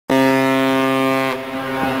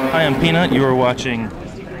Hi, I'm Peanut. You are watching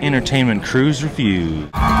Entertainment Cruise Review.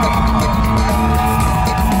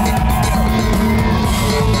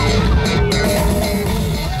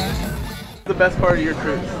 The best part of your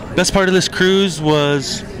cruise? Best part of this cruise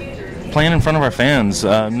was playing in front of our fans.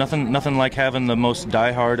 Nothing like having the most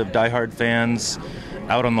diehard of diehard fans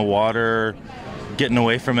out on the water, getting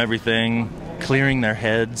away from everything, clearing their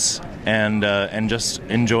heads, and just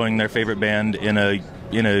enjoying their favorite band in a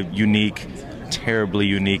unique, terribly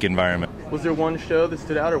unique environment. Was there one show that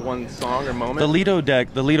stood out, or one song or moment? The Lido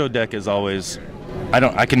deck is always.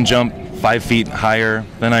 I can jump 5 feet higher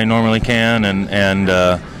than I normally can, and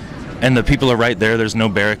the people are right there. There's no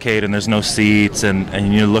barricade and there's no seats,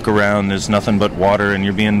 and you look around, there's nothing but water, and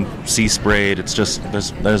you're being sea sprayed. It's just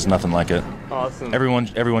there's nothing like it. Awesome.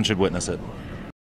 Everyone should witness it.